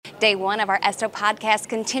Day one of our Esto podcast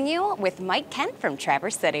continue with Mike Kent from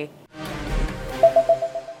Traverse City.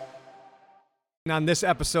 On this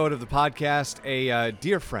episode of the podcast, a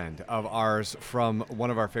dear friend of ours from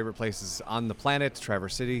one of our favorite places on the planet,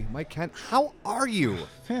 Traverse City. Mike Kent, how are you?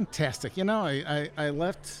 Fantastic. You know, I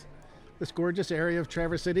left this gorgeous area of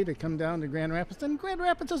Traverse City to come down to Grand Rapids, and Grand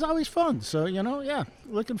Rapids is always fun. So,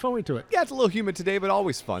 looking forward to it. Yeah, it's a little humid today, but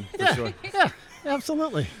always fun, for sure. Yeah,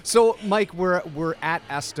 absolutely. So, Mike, we're at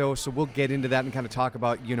Esto, so we'll get into that and kind of talk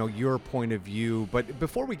about, your point of view. But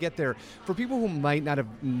before we get there, for people who might not have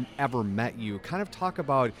ever met you, kind of talk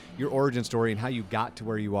about your origin story and how you got to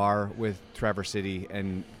where you are with Traverse City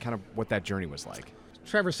and kind of what that journey was like.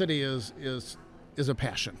 Traverse City is a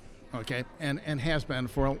passion. Okay, and has been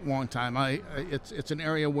for a long time. It's an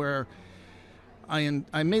area where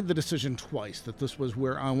I made the decision twice that this was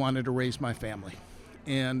where I wanted to raise my family,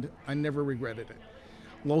 and I never regretted it.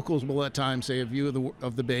 Locals will at times say a view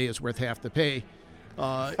of the bay is worth half the pay.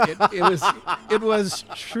 It was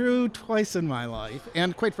true twice in my life,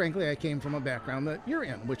 and quite frankly, I came from a background that you're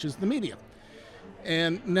in, which is the media,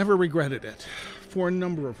 and never regretted it. For a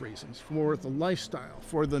number of reasons, for the lifestyle,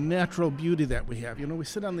 for the natural beauty that we have. We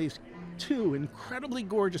sit on these two incredibly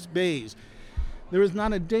gorgeous bays. There is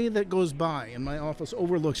not a day that goes by, and my office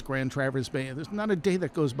overlooks Grand Traverse Bay. There's not a day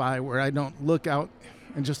that goes by where I don't look out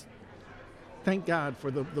and just thank God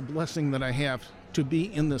for the blessing that I have to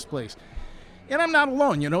be in this place. And I'm not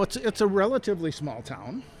alone. It's a relatively small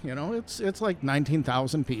town. It's like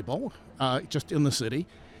 19,000 people just in the city.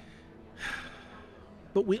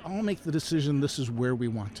 But we all make the decision this is where we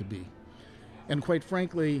want to be. And quite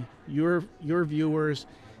frankly, your viewers,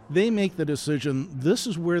 they make the decision this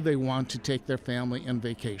is where they want to take their family on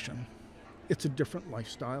vacation. It's a different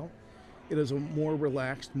lifestyle. It is a more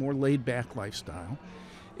relaxed, more laid-back lifestyle.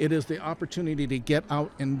 It is the opportunity to get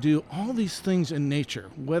out and do all these things in nature,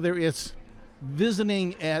 whether it's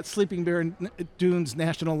visiting at Sleeping Bear Dunes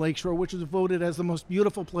National Lakeshore, which is voted as the most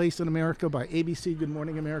beautiful place in America by ABC Good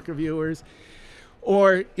Morning America viewers,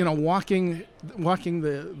 or walking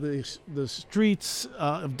the streets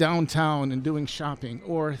of downtown and doing shopping,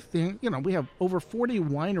 or we have over 40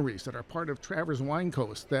 wineries that are part of Traverse Wine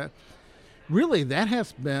Coast. That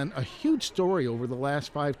has been a huge story over the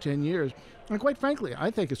last 5-10 years, and quite frankly,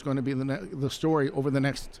 I think it's going to be the story over the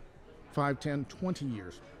next 5, 10, 20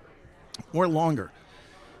 years or longer.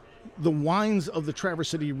 The wines of the Traverse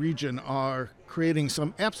City region are creating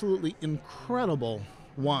some absolutely incredible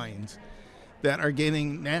wines that are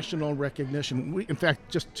gaining national recognition. In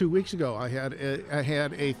fact, just 2 weeks ago, I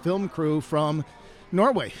had a film crew from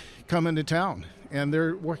Norway come into town, and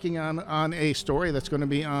they're working on a story that's going to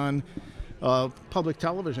be on public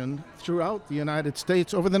television throughout the United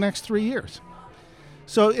States over the next 3 years.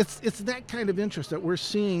 So it's that kind of interest that we're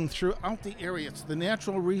seeing throughout the area. It's the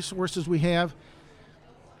natural resources we have,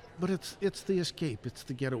 but it's the escape, it's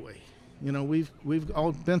the getaway. We've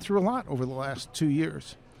all been through a lot over the last 2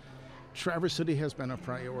 years. Traverse City has been a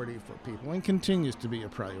priority for people and continues to be a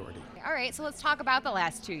priority. All right, so let's talk about the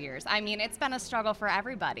last 2 years. I mean, it's been a struggle for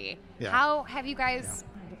everybody. Yeah. How have you guys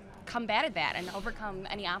combated that and overcome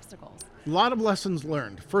any obstacles? A lot of lessons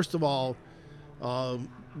learned. First of all,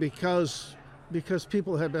 because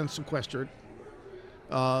people have been sequestered,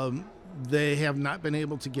 they have not been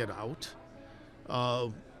able to get out,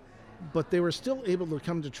 but they were still able to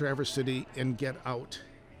come to Traverse City and get out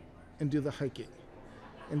and do the hiking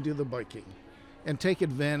and do the biking and take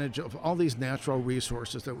advantage of all these natural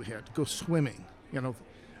resources that we had. Go swimming.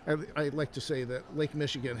 I like to say that Lake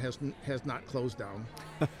Michigan has not closed down.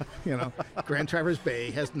 Grand Traverse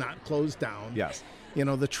Bay has not closed down. Yes.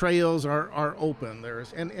 The trails are open.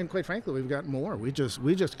 And quite frankly, we've got more. We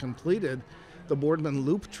just completed the Boardman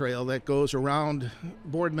Loop Trail that goes around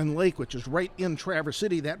Boardman Lake, which is right in Traverse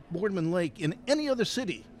City. That Boardman Lake in any other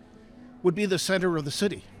city would be the center of the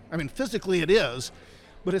city. I mean, physically it is,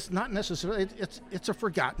 but it's not necessarily. It's a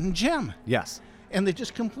forgotten gem. Yes. And they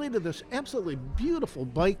just completed this absolutely beautiful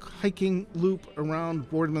bike hiking loop around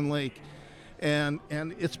Boardman Lake, and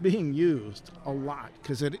it's being used a lot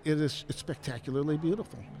because it's spectacularly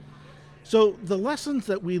beautiful. So the lessons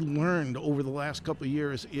that we learned over the last couple of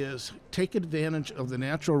years is take advantage of the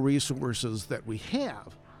natural resources that we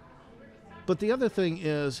have. But the other thing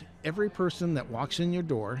is every person that walks in your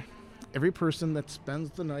door, every person that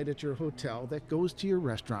spends the night at your hotel, that goes to your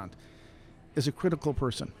restaurant, is a critical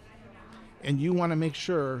person. And you want to make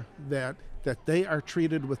sure that they are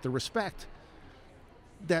treated with the respect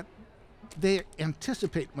that they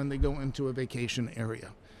anticipate when they go into a vacation area.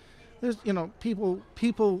 There's,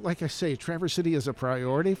 people, like I say, Traverse City is a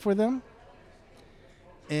priority for them.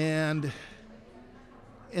 And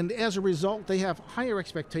and as a result, they have higher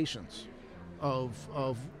expectations of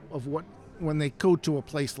what, when they go to a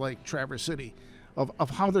place like Traverse City, of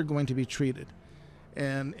how they're going to be treated,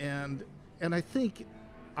 and I think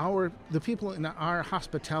the people in our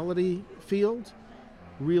hospitality field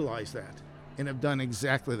realize that and have done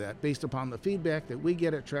exactly that based upon the feedback that we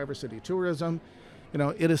get at Traverse City Tourism.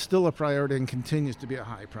 It is still a priority and continues to be a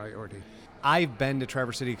high priority. I've been to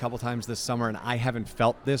Traverse City a couple times this summer, and I haven't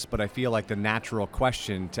felt this, but I feel like the natural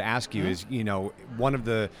question to ask you is, one of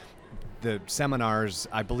the seminars,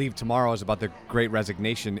 I believe tomorrow, is about the Great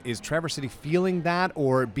Resignation. Is Traverse City feeling that,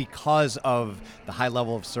 or because of the high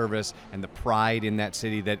level of service and the pride in that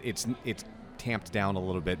city that it's tamped down a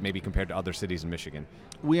little bit, maybe compared to other cities in Michigan?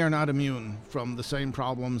 We are not immune from the same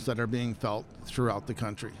problems that are being felt throughout the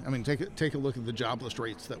country. I mean, take a look at the jobless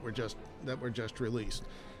rates that were just released.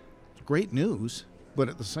 Great news, but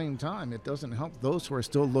at the same time, it doesn't help those who are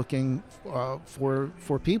still looking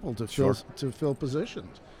for people to fill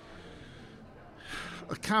positions.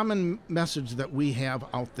 A common message that we have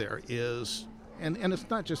out there is, and it's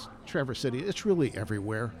not just Traverse City, it's really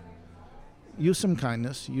everywhere. Use some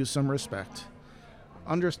kindness, use some respect.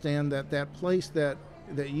 Understand that place that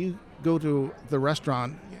you go to, the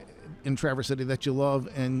restaurant in Traverse City that you love,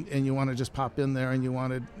 and you want to just pop in there and you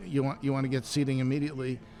want to get seating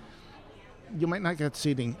immediately. You might not get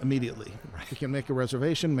seating immediately. Right. You can make a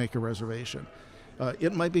reservation.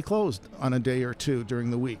 It might be closed on a day or two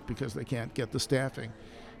during the week because they can't get the staffing.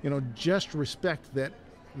 Just respect that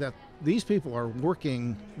these people are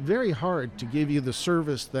working very hard to give you the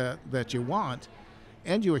service that you want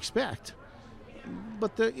and you expect,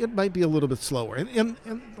 but it might be a little bit slower. And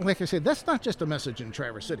like I said, that's not just a message in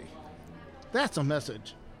Traverse City. That's a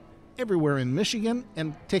message everywhere in Michigan,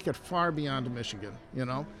 and take it far beyond Michigan,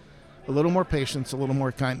 A little more patience, a little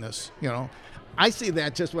more kindness, I see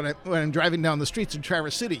that just when I'm driving down the streets in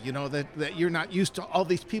Traverse City, that you're not used to all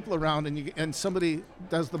these people around, and somebody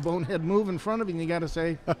does the bonehead move in front of you, and you got to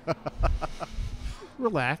say,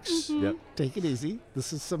 relax, Yep. Take it easy.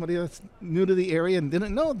 This is somebody that's new to the area and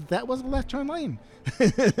didn't know that was a left turn lane.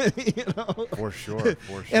 For sure.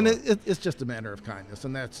 And it's just a matter of kindness,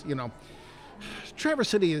 and that's, Traverse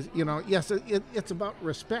City is, yes, it's about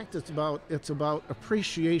respect. It's about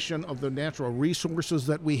appreciation of the natural resources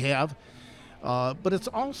that we have. But it's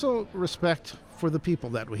also respect for the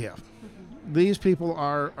people that we have. These people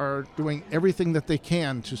are doing everything that they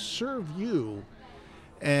can to serve you,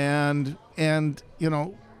 and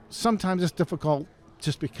sometimes it's difficult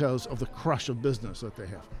just because of the crush of business that they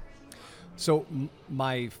have. So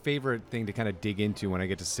my favorite thing to kind of dig into when I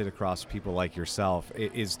get to sit across people like yourself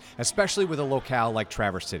is, especially with a locale like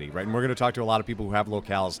Traverse City, right? And we're going to talk to a lot of people who have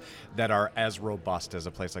locales that are as robust as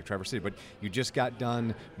a place like Traverse City. But you just got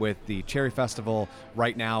done with the Cherry Festival.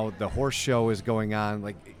 Right now, the horse show is going on.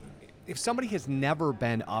 Like, if somebody has never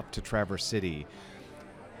been up to Traverse City,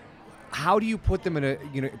 how do you put them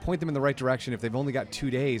point them in the right direction if they've only got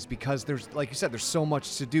 2 days? Because there's, like you said, there's so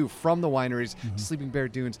much to do, from the wineries, Sleeping Bear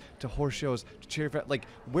Dunes, to horse shows, to Cherry Fest. Like,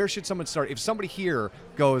 where should someone start? If somebody here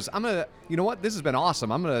goes, this has been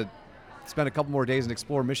awesome, I'm going to spend a couple more days and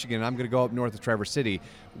explore Michigan, and I'm going to go up north of Traverse City,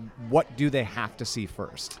 what do they have to see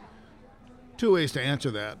first? Two ways to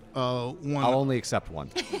answer that. One, I'll only accept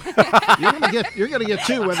one. you're gonna get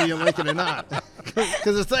two, whether you like it or not,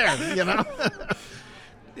 because it's there,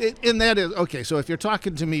 And that is, okay, so if you're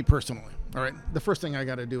talking to me personally, all right, the first thing I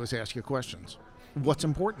got to do is ask you questions. What's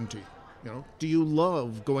important to you? Do you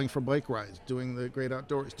love going for bike rides, doing the great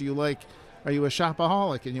outdoors? Are you a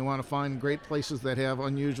shopaholic and you want to find great places that have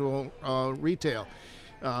unusual retail?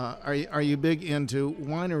 Are you big into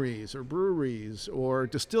wineries or breweries or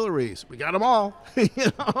distilleries? We got them all.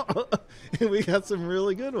 We got some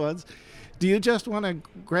really good ones. Do you just want to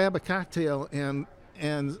grab a cocktail and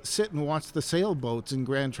sit and watch the sailboats in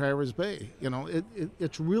Grand Traverse Bay?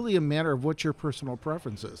 It's really a matter of what your personal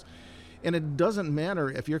preference is. And it doesn't matter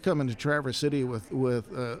if you're coming to Traverse City with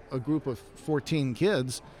a group of 14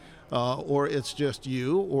 kids, or it's just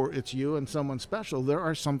you, or it's you and someone special. There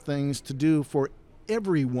are some things to do for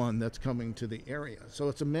everyone that's coming to the area. So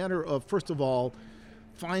it's a matter of, first of all,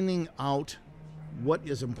 finding out what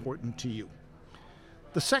is important to you.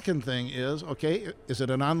 The second thing is, okay, is it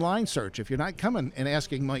an online search? If you're not coming and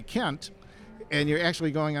asking Mike Kent and you're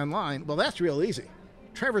actually going online, well, that's real easy.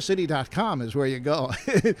 TraverseCity.com is where you go.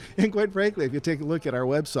 And quite frankly, if you take a look at our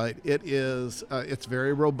website, it's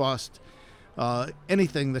very robust.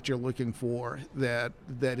 Anything that you're looking for that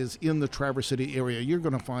is in the Traverse City area, you're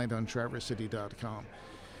going to find on TraverseCity.com.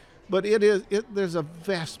 But there's a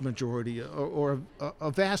vast majority, or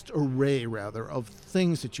a vast array, rather, of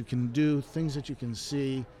things that you can do, things that you can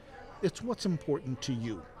see. it's what's important to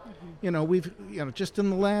you. You know, we've just in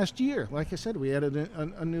the last year, like I said, we added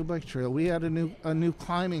a new bike trail. We added a new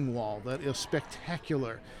climbing wall that is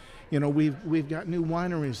spectacular. You know, we've got new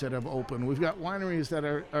wineries that have opened. We've got wineries that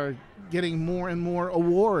are getting more and more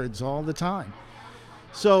awards all the time.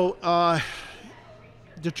 So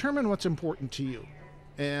determine what's important to you,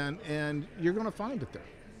 and you're going to find it there.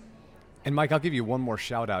 And Mike, I'll give you one more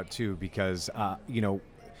shout out too, because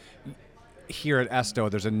here at Esto,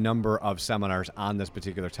 there's a number of seminars on this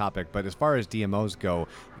particular topic. But as far as DMOs go,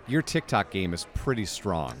 your TikTok game is pretty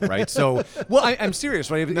strong, right? So, well, I'm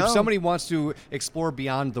serious, right? If somebody wants to explore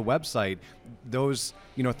beyond the website, those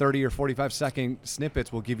 30 or 45 second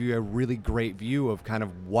snippets will give you a really great view of kind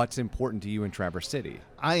of what's important to you in Traverse City.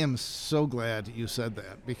 I am so glad you said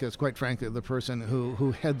that, because quite frankly, the person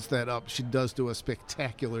who heads that up, she does do a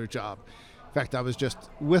spectacular job. In fact, I was just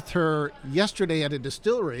with her yesterday at a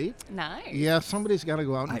distillery. Nice. Yeah, somebody's got to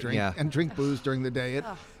go out and drink and drink booze during the day.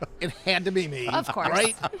 It had to be me. Of course.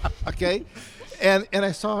 Right? Okay. And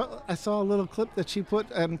I saw a little clip that she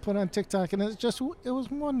put on TikTok, and it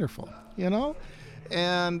was wonderful,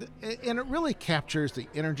 and it really captures the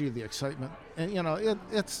energy, the excitement, and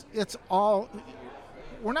it's all.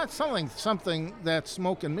 We're not selling something that's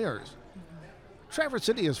smoke and mirrors. Traverse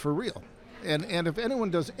City is for real. And if anyone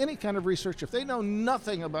does any kind of research, if they know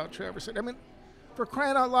nothing about Traverse City, I mean, for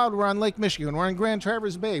crying out loud, we're on Lake Michigan, we're on Grand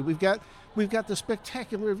Traverse Bay, we've got the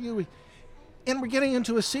spectacular view, and we're getting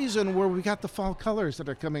into a season where we've got the fall colors that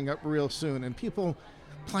are coming up real soon, and people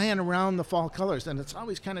playing around the fall colors, and it's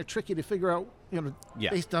always kind of tricky to figure out,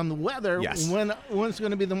 based on the weather, when's going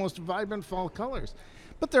to be the most vibrant fall colors.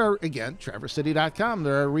 But there are, again, TraverseCity.com,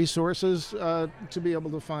 there are resources to be able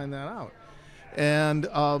to find that out. And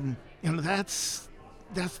that's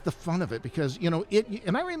the fun of it, because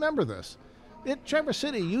and I remember this. Traverse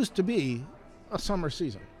City used to be a summer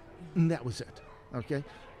season, and that was it. Okay,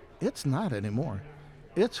 it's not anymore.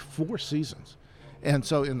 It's 4 seasons, and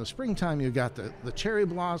so in the springtime you got the cherry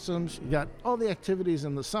blossoms, you got all the activities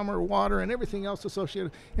in the summer, water, and everything else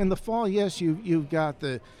associated. In the fall, yes, you've got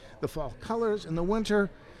the fall colors. In the winter,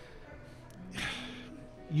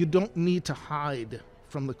 you don't need to hide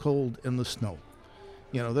from the cold and the snow.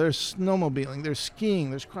 There's snowmobiling, there's skiing,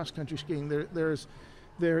 there's cross-country skiing,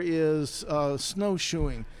 there is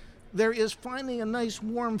snowshoeing, there is finding a nice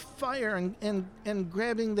warm fire and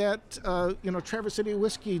grabbing that Traverse City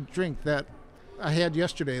whiskey drink that I had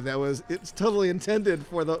yesterday. It's totally intended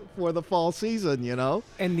for the fall season,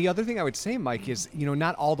 And the other thing I would say, Mike, is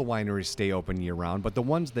not all the wineries stay open year round, but the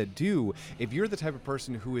ones that do, if you're the type of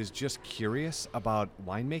person who is just curious about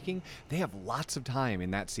winemaking, they have lots of time in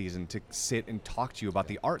that season to sit and talk to you about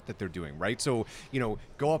the art that they're doing, right? So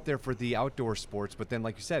go up there for the outdoor sports, but then,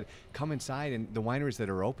 like you said, come inside, and the wineries that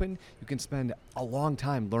are open, you can spend a long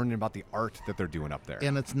time learning about the art that they're doing up there.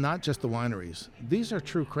 And it's not just the wineries. These are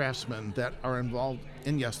true craftsmen that are involved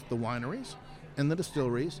in, yes, the wineries, in the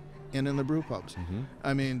distilleries, and in the brew pubs. Mm-hmm.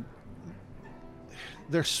 I mean,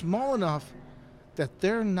 they're small enough that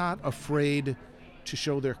they're not afraid to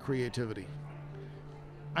show their creativity.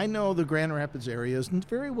 I know the Grand Rapids area is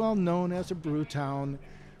very well known as a brew town,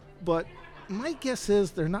 but my guess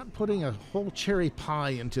is they're not putting a whole cherry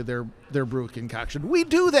pie into their brew concoction. We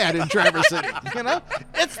do that in Traverse City,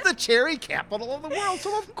 It's the cherry capital of the world,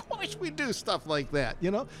 so of course we do stuff like that,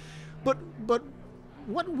 But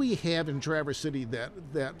what we have in Traverse City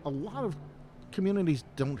that a lot of communities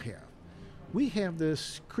don't have, we have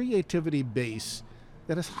this creativity base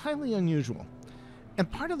that is highly unusual.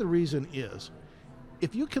 And part of the reason is,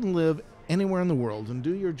 if you can live anywhere in the world and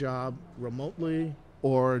do your job remotely,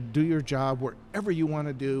 or do your job wherever you want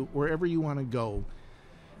to do, wherever you want to go,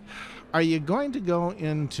 are you going to go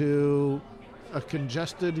into a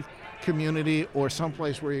congested community or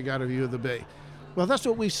someplace where you got a view of the bay? Well, that's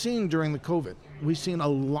what we've seen during the COVID. We've seen a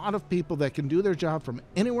lot of people that can do their job from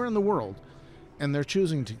anywhere in the world, and they're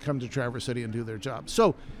choosing to come to Traverse City and do their job.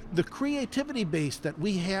 So the creativity base that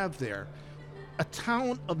we have there, a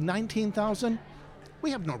town of 19,000, we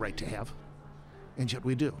have no right to have, and yet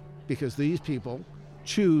we do, because these people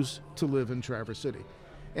choose to live in Traverse City.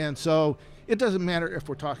 And so it doesn't matter if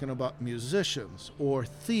we're talking about musicians or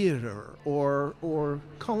theater or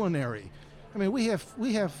culinary. I mean, we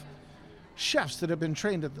have chefs that have been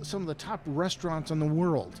trained at some of the top restaurants in the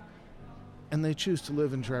world, and they choose to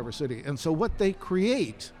live in Traverse City. And so what they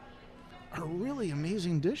create are really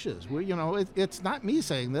amazing dishes. It's not me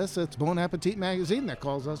saying this, it's Bon Appetit magazine that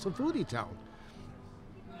calls us a foodie town.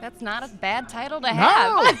 That's not a bad title to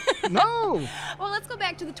have. No. Well, let's go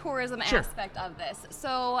back to the tourism Sure. aspect of this.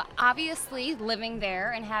 So, obviously, living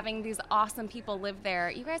there and having these awesome people live there,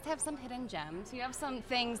 you guys have some hidden gems. You have some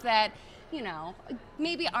things that,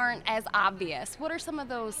 maybe aren't as obvious. What are some of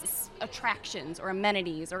those attractions or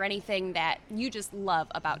amenities or anything that you just love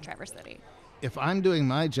about Traverse City? If I'm doing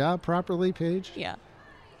my job properly, Paige, Yeah.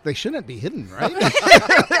 they shouldn't be hidden,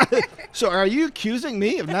 right? So are you accusing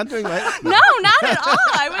me of not doing my... No, not at all.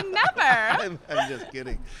 I would never. I'm just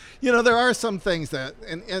kidding. There are some things that,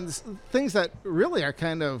 and things that really are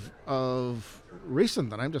kind of recent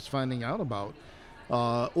that I'm just finding out about,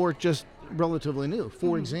 or just relatively new.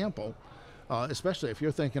 For example, especially if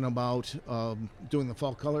you're thinking about doing the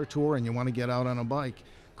fall color tour and you want to get out on a bike,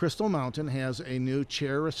 Crystal Mountain has a new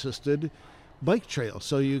chair-assisted bike trail,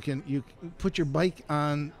 so you put your bike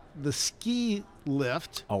on the ski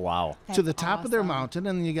lift Oh, wow. to the That's top of their awesome. mountain,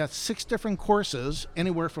 and you got 6 different courses,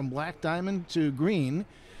 anywhere from black diamond to green,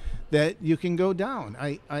 that you can go down.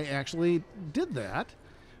 I actually did that,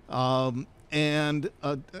 and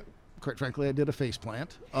quite frankly, I did a face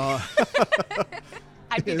plant.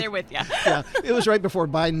 I'd be there with you. Yeah, it was right before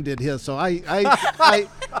Biden did his, so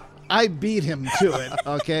I beat him to it.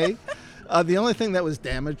 Okay. The only thing that was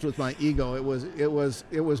damaged was my ego. It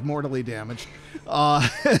was mortally damaged,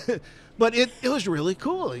 but it was really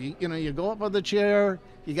cool. You go up on the chair,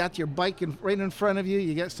 you got your bike right in front of you,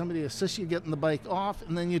 you got somebody to assist you getting the bike off,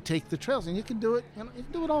 and then you take the trails, and you can do it. You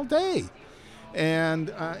can do it all day, and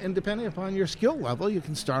depending upon your skill level, you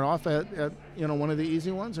can start off at one of the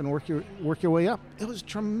easy ones and work your way up. It was a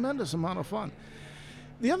tremendous amount of fun.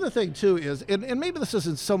 The other thing, too, is, and maybe this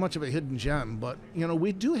isn't so much of a hidden gem, but,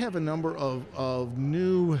 we do have a number of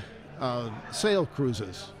new sail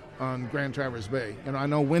cruises on Grand Traverse Bay. I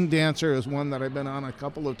know Wind Dancer is one that I've been on a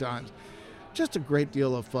couple of times. Just a great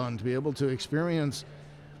deal of fun to be able to experience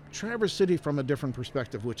Traverse City from a different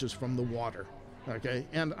perspective, which is from the water, okay?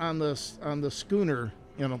 And on the schooner,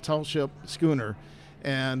 tall ship schooner,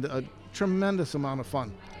 and a tremendous amount of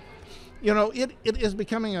fun. It is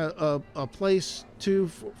becoming a place, too,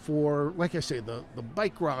 for, like I say, the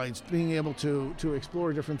bike rides, being able to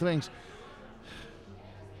explore different things.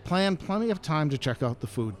 Plan plenty of time to check out the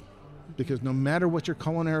food, because no matter what your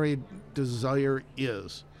culinary desire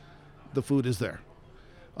is, the food is there.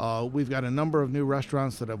 We've got a number of new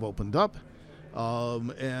restaurants that have opened up,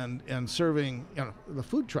 and serving, the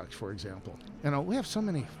food trucks, for example. We have so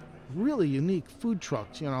many really unique food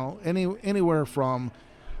trucks, anywhere from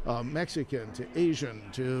Mexican to Asian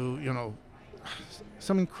to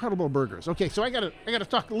some incredible burgers. Okay, so I gotta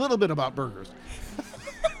talk a little bit about burgers.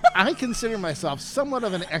 I consider myself somewhat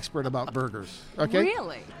of an expert about burgers. Okay.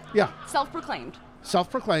 Really? Yeah, Self-proclaimed.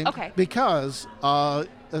 self-proclaimed. Okay. Because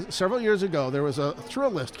several years ago there was a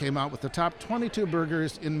thrill list came out with the top 22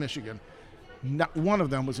 burgers in Michigan. Not one of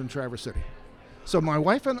them was in Traverse City. So my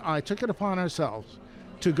wife and I took it upon ourselves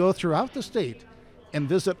to go throughout the state and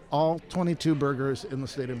visit all 22 burgers in the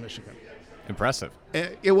state of Michigan. Impressive.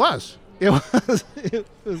 It was.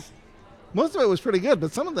 Most of it was pretty good,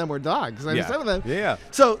 but some of them were dogs. I mean, Yeah. some of them. Yeah.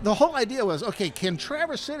 So the whole idea was, okay, can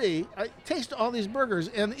Traverse City taste all these burgers,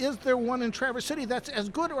 and is there one in Traverse City that's as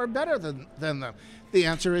good or better than them? The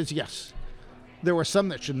answer is yes. There were some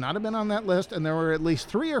that should not have been on that list, and there were at least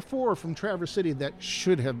 3 or 4 from Traverse City that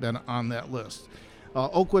should have been on that list.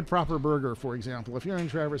 Oakwood Proper Burger, for example. If you're in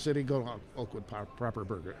Traverse City, go to Oakwood Proper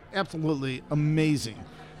Burger. Absolutely amazing.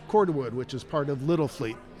 Cordwood, which is part of Little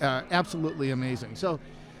Fleet, absolutely amazing. So,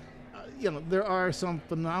 there are some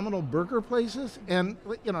phenomenal burger places, and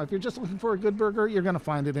if you're just looking for a good burger, you're going to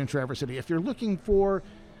find it in Traverse City. If you're looking for,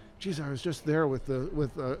 I was just there with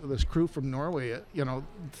this crew from Norway at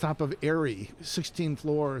top of Airy, 16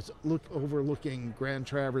 floors, overlooking Grand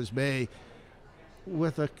Traverse Bay,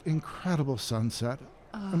 with an incredible sunset.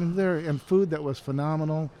 I mean, and food that was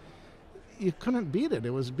phenomenal. You couldn't beat it.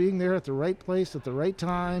 It was being there at the right place at the right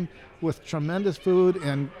time, with tremendous food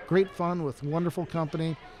and great fun with wonderful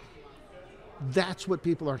company. That's what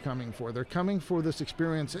people are coming for. They're coming for this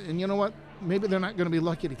experience. And you know what? Maybe they're not going to be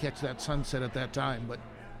lucky to catch that sunset at that time, but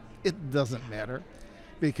it doesn't matter,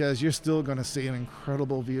 because you're still going to see an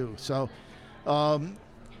incredible view. So,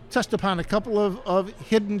 touched upon a couple of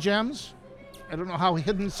hidden gems. I don't know how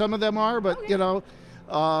hidden some of them are, but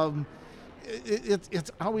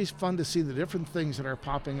it's always fun to see the different things that are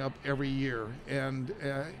popping up every year, and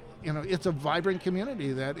it's a vibrant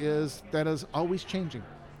community that is always changing.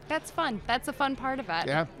 That's fun. That's a fun part of it.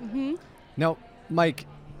 Yeah. Now, Mike,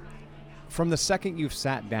 from the second you've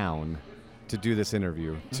sat down to do this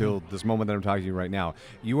interview till this moment that I'm talking to you right now,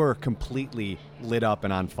 you are completely lit up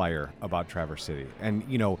and on fire about Traverse City. And,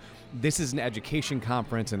 this is an education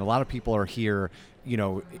conference, and a lot of people are here,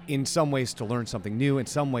 in some ways to learn something new, in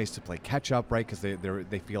some ways to play catch up, right? Because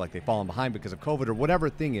they feel like they've fallen behind because of COVID or whatever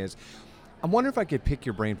thing is. I'm wondering if I could pick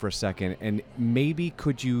your brain for a second, and maybe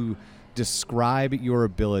could you describe your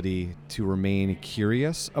ability to remain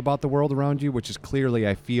curious about the world around you, which is clearly,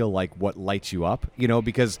 I feel like, what lights you up,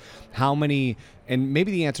 because how many, and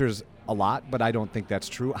maybe the answer is a lot, but I don't think that's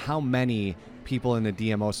true. How many people in the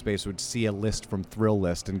DMO space would see a list from Thrill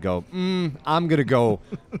List and go, I'm going to go,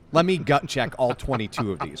 let me gut check all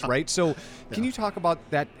 22 of these, right? So can you talk about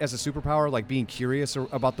that as a superpower, like being curious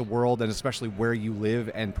about the world and especially where you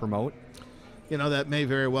live and promote? That may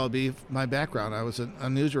very well be my background. I was a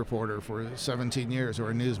news reporter for 17 years,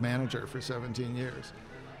 or a news manager for 17 years.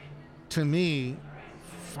 To me,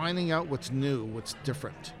 finding out what's new, what's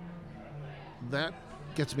different, that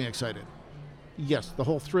gets me excited. Yes, the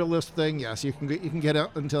whole Thrill List thing, yes, you can get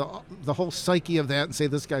out into the whole psyche of that and say,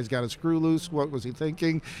 this guy's got a screw loose, what was he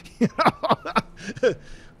thinking?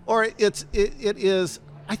 Or it is,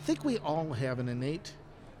 I think we all have an innate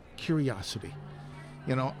curiosity.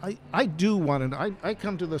 I do want to. I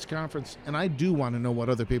come to this conference and I do want to know what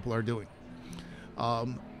other people are doing.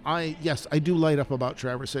 I do light up about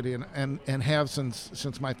Traverse City and have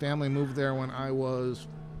since my family moved there when I was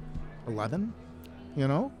 11.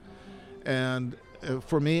 And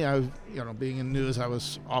for me, being in news, I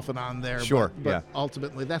was off and on there. Sure. But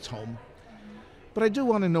ultimately, that's home. But I do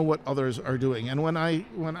want to know what others are doing, and when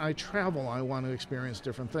I travel, I want to experience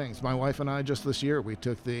different things. My wife and I just this year we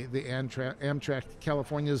took the Amtrak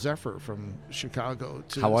California Zephyr from Chicago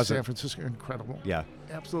to San Francisco. Incredible. Yeah,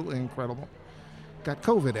 absolutely incredible. Got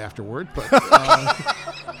COVID afterward, but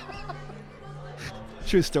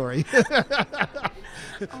true story.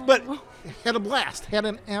 But had a blast. Had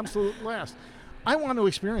an absolute blast. I want to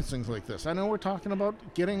experience things like this. I know we're talking about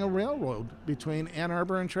getting a railroad between Ann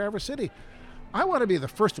Arbor and Traverse City. I want to be the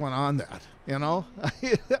first one on that,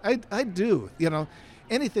 I do,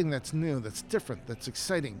 anything that's new, that's different, that's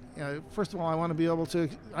exciting. First of all, I want to be able to,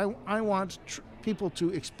 I want people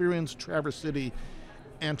to experience Traverse City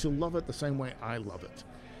and to love it the same way I love it.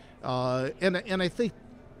 And I think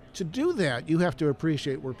to do that, you have to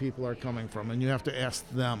appreciate where people are coming from, and you have to ask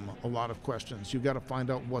them a lot of questions. You've got to find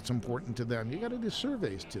out what's important to them. You got to do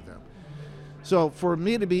surveys to them. So for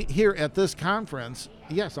me to be here at this conference,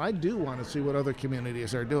 yes, I do want to see what other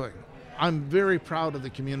communities are doing. I'm very proud of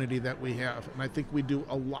the community that we have, and I think we do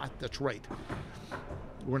a lot that's right.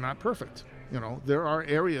 We're not perfect. There are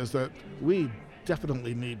areas that we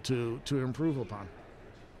definitely need to improve upon.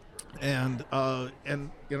 And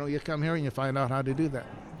you come here and you find out how to do that.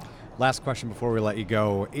 Last question before we let you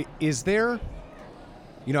go. Is there,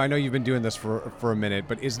 I know you've been doing this for a minute,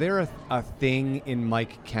 but is there a thing in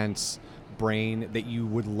Mike Kent's brain that you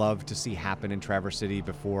would love to see happen in Traverse City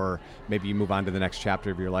before maybe you move on to the next chapter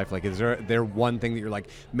of your life? Like, is there one thing that you're like,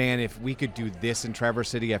 man, if we could do this in Traverse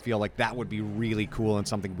City, I feel like that would be really cool and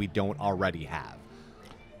something we don't already have?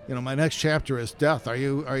 My next chapter is death. Are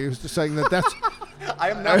you saying that's... I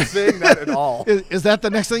am not saying that at all. Is that the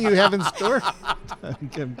next thing you have in store?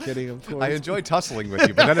 I'm kidding, of course. I enjoy tussling with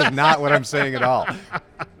you, but that is not what I'm saying at all.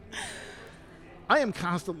 I am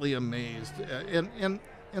constantly amazed,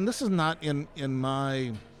 and this is not in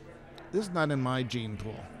my gene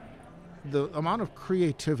pool. The amount of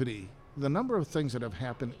creativity, the number of things that have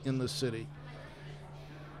happened in the city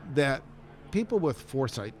that people with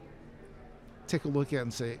foresight take a look at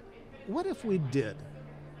and say, what if we did?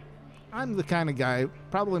 I'm the kind of guy,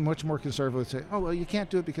 probably much more conservative, say, oh, well, you can't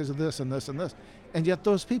do it because of this and this and this. And yet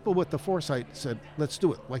those people with the foresight said, let's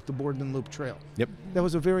do it, like the Boardman Loop Trail. Yep. That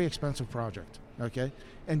was a very expensive project, okay?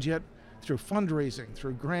 And yet through fundraising,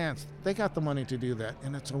 through grants, they got the money to do that,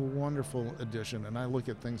 and it's a wonderful addition. And I look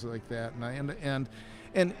at things like that,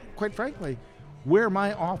 and quite frankly, where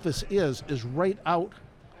my office is right out.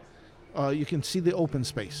 You can see the open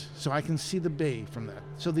space, so I can see the bay from that.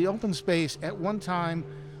 So the open space at one time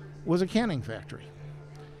was a canning factory,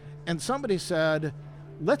 and somebody said,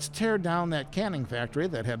 let's tear down that canning factory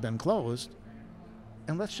that had been closed,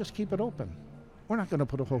 and let's just keep it open. We're not going to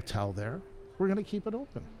put a hotel there. We're going to keep it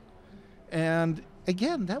open. And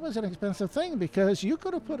again, that was an expensive thing because you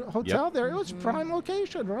could have put a hotel there. It was prime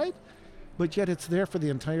location, right? But yet it's there for the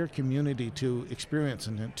entire community to experience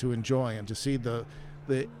and to enjoy and to see the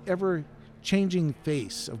ever-changing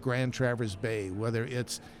face of Grand Traverse Bay, whether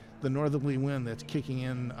it's the northerly wind that's kicking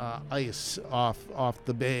in ice off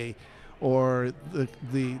the bay, or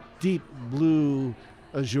the deep blue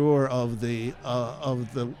azure of the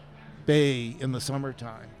bay in the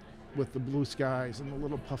summertime. with the blue skies and the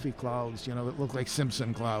little puffy clouds, that look like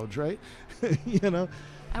Simpson clouds, right?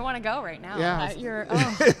 I want to go right now. Yeah.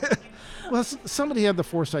 Well, somebody had the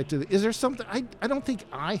foresight to. Is there something? I don't think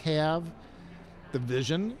I have the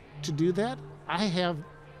vision to do that. I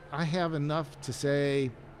have enough to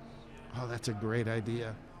say, oh, that's a great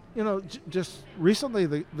idea. Just recently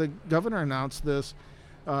the governor announced this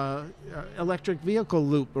electric vehicle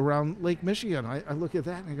loop around Lake Michigan. I look at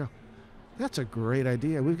that and I go, that's a great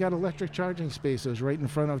idea. We've got electric charging spaces right in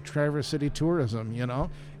front of Traverse City Tourism,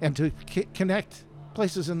 and to connect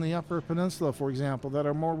places in the Upper Peninsula, for example, that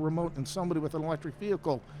are more remote, and somebody with an electric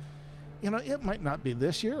vehicle, it might not be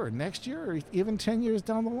this year or next year or even 10 years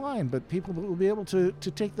down the line, but people will be able to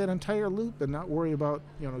take that entire loop and not worry about,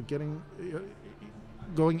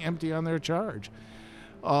 going empty on their charge.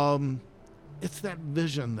 It's that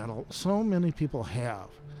vision that so many people have.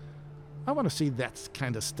 I want to see that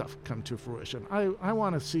kind of stuff come to fruition. I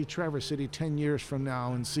want to see Traverse City 10 years from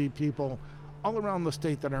now and see people all around the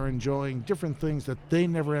state that are enjoying different things that they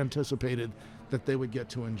never anticipated that they would get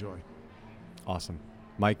to enjoy. Awesome.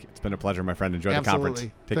 Mike, it's been a pleasure, my friend. Enjoy Absolutely. the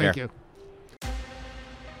conference. Take Thank care. you.